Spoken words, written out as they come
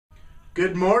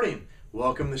Good morning.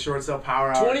 Welcome to Short Sale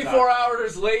Power Hour. 24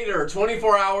 hours later,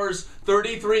 24 hours,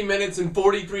 33 minutes, and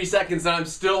 43 seconds, and I'm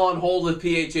still on hold with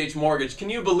PHH Mortgage. Can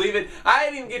you believe it? I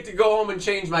didn't even get to go home and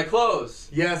change my clothes.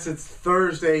 Yes, it's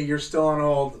Thursday. You're still on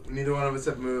hold. Neither one of us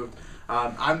have moved.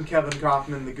 I'm Kevin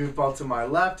Kaufman, the goofball to my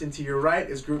left, and to your right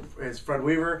is Fred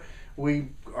Weaver. We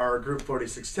are Group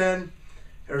 4610,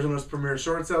 Arizona's premier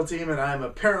short sale team, and I am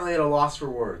apparently at a loss for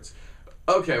words.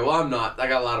 Okay, well, I'm not. I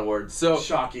got a lot of words. So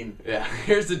Shocking. Yeah,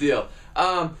 here's the deal.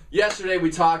 Yesterday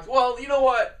we talked, well, you know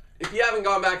what? If you haven't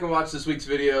gone back and watched this week's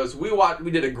videos,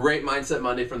 we did a great Mindset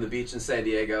Monday from the beach in San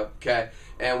Diego, okay?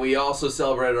 And we also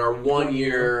celebrated our 1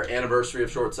 year anniversary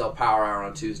of Short Sale Power Hour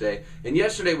on Tuesday. And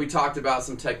yesterday we talked about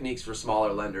some techniques for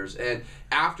smaller lenders. And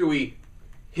after we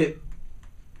hit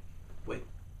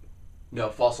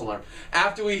false alarm.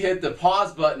 After we hit the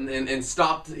pause button and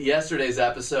stopped yesterday's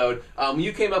episode,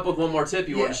 you came up with one more tip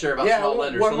you wanted to share about small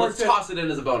lenders. So let's toss it in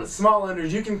as a bonus. Small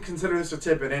lenders, you can consider this a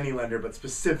tip at any lender, but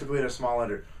specifically at a small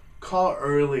lender. Call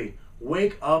early.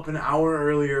 Wake up an hour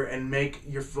earlier and make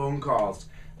your phone calls.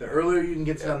 The earlier you can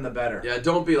get to them, the better. Yeah,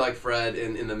 don't be like Fred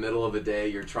in the middle of the day.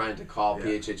 You're trying to call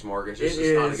PHH Mortgage. It's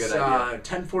just not a good idea.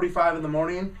 10:45 in the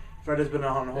morning. Fred has been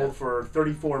on hold for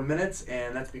 34 minutes,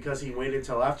 and that's because he waited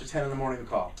till after 10 in the morning to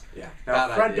call. Yeah. Now,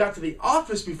 if Fred got to the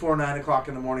office before 9 o'clock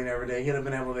in the morning every day, he'd have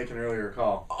been able to make an earlier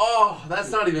call. Oh, that's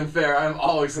not even fair. I'm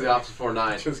always to the office before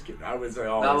 9. Just kidding. I would say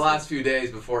always. Now, the last few days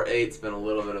before 8's been a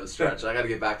little bit of a stretch. I got to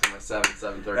get back to my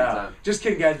 7:30 time. Just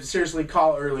kidding, guys. But seriously,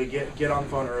 call early. Get on the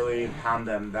phone early and pound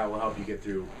them. That will help you get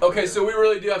through. Okay, so we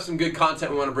really do have some good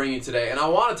content we want to bring you today. And I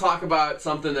want to talk about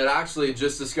something that I actually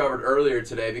just discovered earlier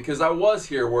today, because I was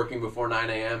here working before 9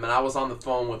 a.m. and I was on the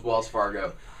phone with Wells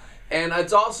Fargo. And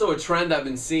it's also a trend I've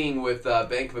been seeing with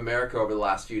Bank of America over the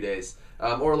last few days,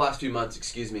 or last few months,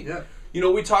 excuse me. Yeah. You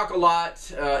know, we talk a lot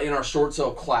in our short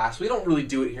sale class. We don't really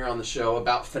do it here on the show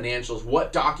about financials,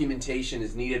 what documentation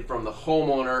is needed from the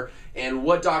homeowner, and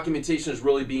what documentation is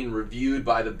really being reviewed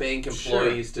by the bank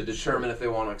employees to determine if they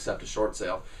want to accept a short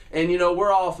sale. And, you know,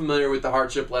 we're all familiar with the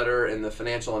hardship letter and the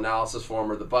financial analysis form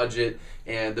or the budget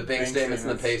and the bank statements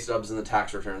and the pay stubs and the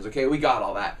tax returns. Okay, we got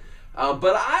all that.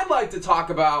 But I'd like to talk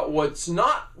about what's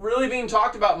not really being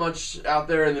talked about much out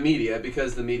there in the media,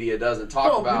 because the media doesn't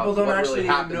talk about what really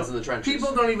happens in the trenches.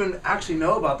 People don't even actually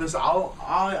know about this.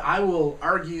 I will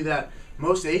argue that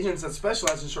most agents that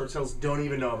specialize in short sales don't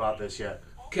even know about this yet.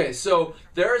 Okay, so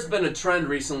there has been a trend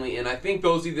recently, and I think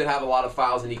those of you that have a lot of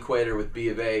files in Equator with B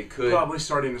of A could probably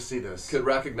starting to see this. Could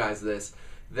recognize this.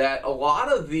 That a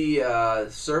lot of the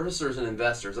servicers and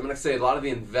investors, I'm going to say a lot of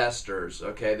the investors,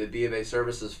 okay, that B of A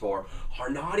services for, are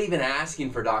not even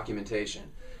asking for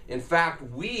documentation. In fact,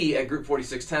 we at Group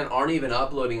 4610 aren't even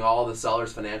uploading all the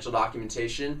seller's financial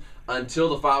documentation until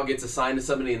the file gets assigned to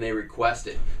somebody and they request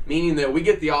it. Meaning that we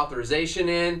get the authorization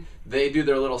in, they do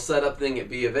their little setup thing at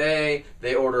B of A,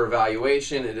 they order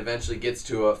evaluation, it eventually gets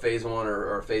to a phase 1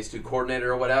 or phase 2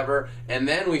 coordinator or whatever, and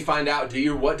then we find out,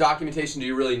 what documentation do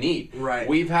you really need? Right.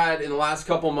 We've had, in the last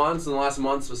couple months, in the last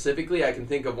month specifically, I can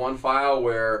think of one file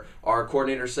where our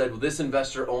coordinator said, well, this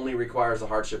investor only requires a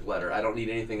hardship letter. I don't need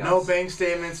anything else. No bank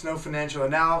statements, no financial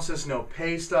analysis, no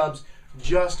pay stubs,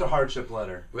 just a hardship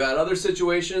letter. We've had other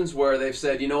situations where they've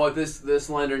said, you know what, this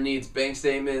lender needs bank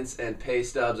statements and pay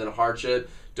stubs and a hardship.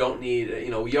 Don't need,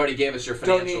 you already gave us your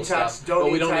financial stuff,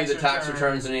 but we don't need the tax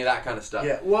returns and any of that kind of stuff.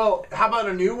 Yeah, well, how about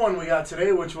a new one we got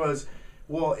today, which was,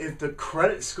 well, if the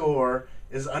credit score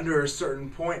is under a certain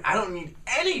point, I don't need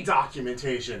any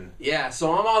documentation. Yeah,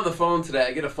 so I'm on the phone today.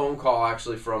 I get a phone call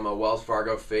actually from a Wells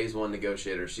Fargo Phase 1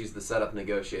 negotiator. She's the setup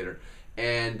negotiator.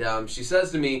 And she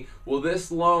says to me, well, this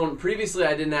loan, previously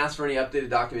I didn't ask for any updated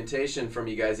documentation from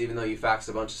you guys, even though you faxed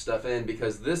a bunch of stuff in,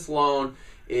 because this loan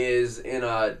is in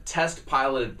a test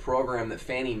piloted program that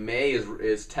Fannie Mae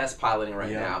is test piloting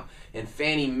right now. And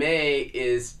Fannie Mae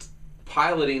is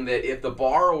piloting that if the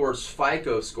borrower's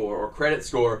FICO score or credit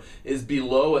score is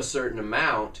below a certain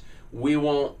amount,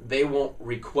 they won't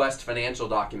request financial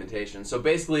documentation. So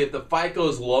basically, if the FICO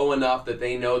is low enough that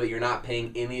they know that you're not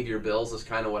paying any of your bills, is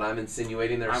kind of what I'm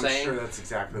insinuating they're saying. I'm sure that's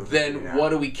exactly what then what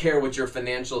do we care what your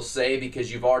financials say, because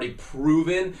you've already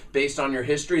proven, based on your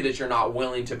history, that you're not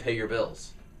willing to pay your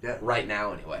bills. Yeah. Right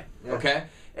now, anyway. Yeah. Okay?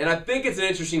 And I think it's an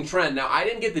interesting trend. Now, I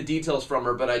didn't get the details from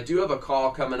her, but I do have a call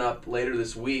coming up later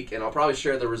this week, and I'll probably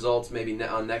share the results maybe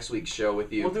on next week's show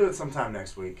with you. We'll do it sometime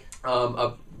next week.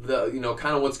 Of the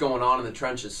kind of what's going on in the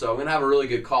trenches. So I'm going to have a really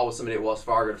good call with somebody at Wells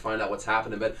Fargo to find out what's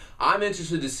happening. But I'm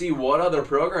interested to see what other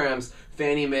programs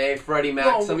Fannie Mae, Freddie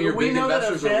Mac, some of your big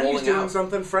investors are rolling out. We know that if Fannie's doing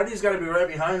something, Freddie's got to be right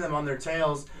behind them on their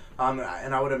tails.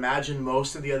 And I would imagine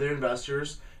most of the other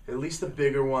investors, at least the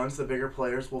bigger ones, the bigger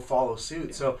players, will follow suit.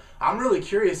 Yeah. So I'm really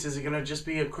curious, is it going to just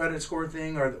be a credit score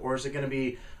thing, or is it going to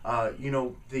be,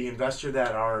 the investor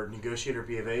that our negotiator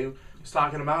B of A was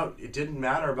talking about? It didn't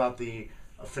matter about the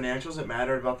financials, it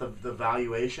mattered about the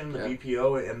valuation, the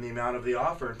BPO, and the amount of the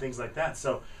offer and things like that.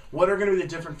 So what are going to be the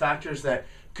different factors that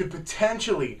could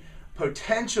potentially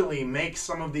make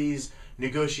some of these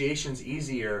negotiations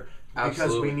easier?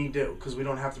 Absolutely. Because we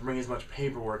don't have to bring as much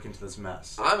paperwork into this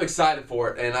mess. I'm excited for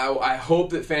it, and I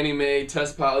hope that Fannie Mae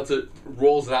test pilots it,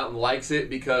 rolls it out and likes it,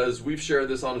 because we've shared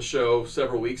this on the show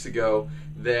several weeks ago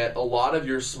that a lot of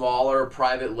your smaller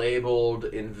private labeled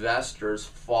investors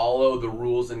follow the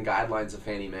rules and guidelines of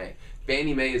Fannie Mae.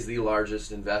 Fannie Mae is the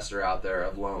largest investor out there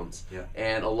of loans. Yeah.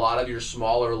 And a lot of your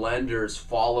smaller lenders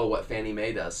follow what Fannie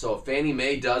Mae does. So if Fannie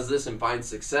Mae does this and finds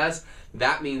success,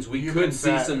 that means we could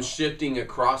see some shifting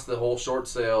across the whole short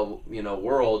sale,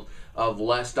 world of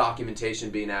less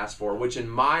documentation being asked for, which in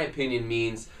my opinion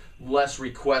means less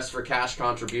requests for cash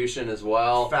contribution as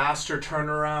well. Faster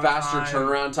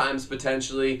turnaround times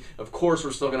potentially. Of course, we're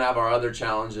still going to have our other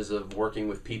challenges of working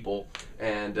with people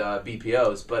and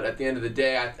BPOs. But at the end of the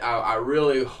day, I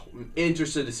really am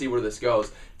interested to see where this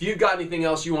goes. If you've got anything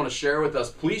else you want to share with us,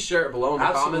 please share it below in the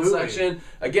comment section.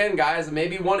 Again, guys,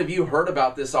 maybe one of you heard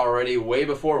about this already way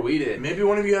before we did. Maybe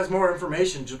one of you has more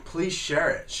information. Just please share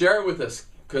it. Share it with us,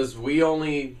 because we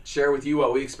only share with you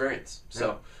what we experience.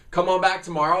 So. Come on back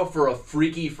tomorrow for a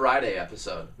Freaky Friday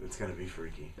episode. It's going to be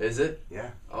freaky. Is it?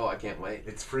 Yeah. Oh, I can't wait.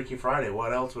 It's Freaky Friday.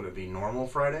 What else would it be? Normal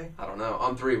Friday? I don't know.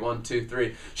 On 3, 1, 2,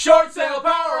 3. Short Sale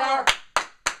Power Hour!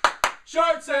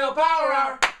 Short Sale Power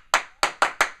Hour!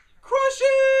 Crush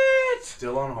it!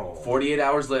 Still on hold. 48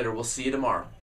 hours later. We'll see you tomorrow.